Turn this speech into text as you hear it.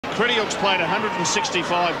Crediuk's played 165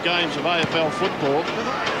 games of AFL football,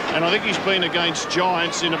 and I think he's been against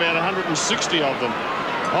Giants in about 160 of them.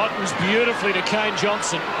 Ottens beautifully to Kane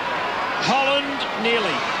Johnson. Holland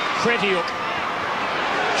nearly. Crediuk.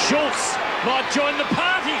 Schulz might join the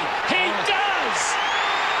party. He does!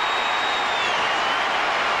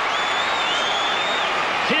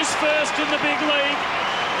 His first in the big league.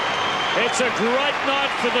 It's a great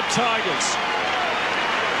night for the Tigers.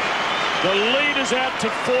 The lead is out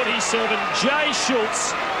to 47. Jay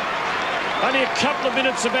Schulz, only a couple of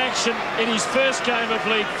minutes of action in his first game of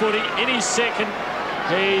league footy. In his second,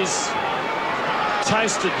 he's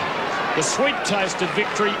tasted the sweet taste of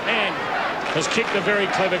victory and has kicked a very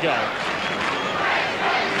clever goal.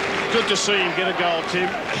 Good to see him get a goal, Tim.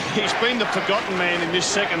 He's been the forgotten man in this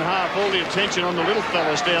second half. All the attention on the little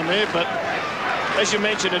fellas down there, but as you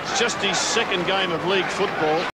mentioned, it's just his second game of league football.